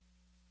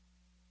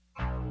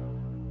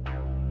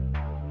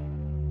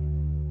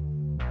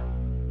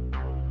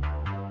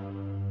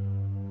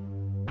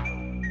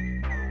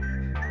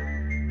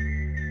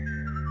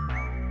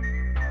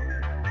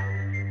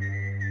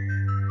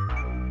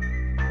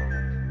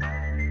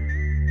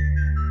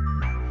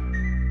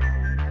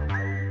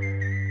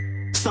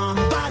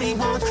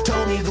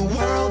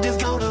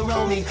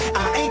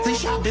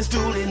a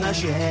stool in the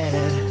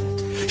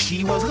shed.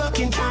 She was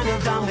looking kind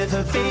of dumb with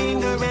her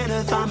finger and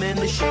her thumb in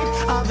the shape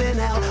of an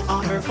L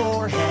on her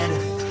forehead.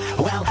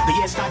 Well, the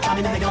years start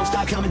coming and they don't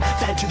stop coming.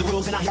 Fed to the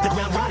rules and I hit the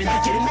ground running.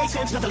 Didn't make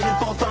sense, nothing to live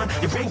for fun.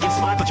 Your brain gets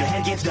smart, but your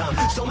head gets dumb.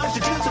 So much to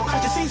do, so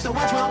much to see, so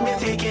what's wrong with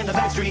taking the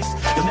back streets?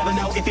 You'll never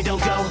know if you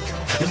don't go.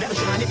 You'll never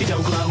shine if you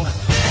don't glow.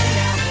 Hey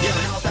now, you're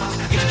an all-star.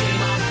 Get your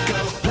game on, go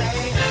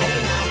play. Hey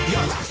now,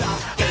 you're a rock star.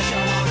 Get a show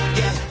on,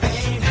 get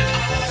paid.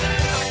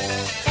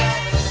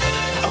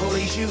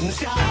 Only shooting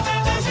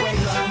stars break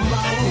the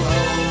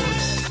mold.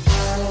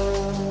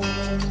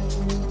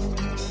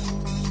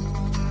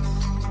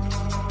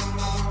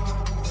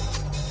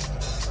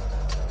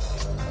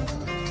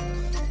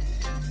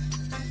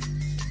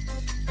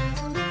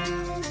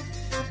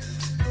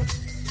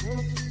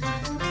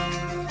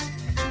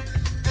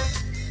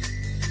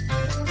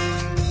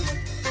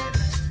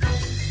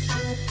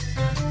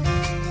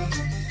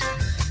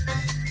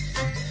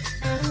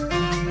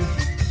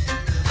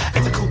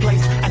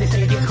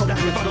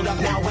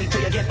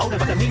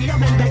 But the media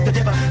men beg to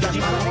differ.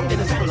 Judging by the hold in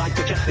the satellite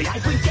picture, the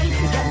ice we skate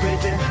is getting pretty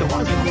thin. The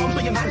water's getting warm, so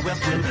you might as well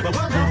swim. The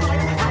world's on fire,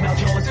 how about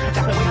yours? That's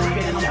the way I like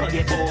it, and I'll never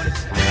get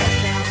bored.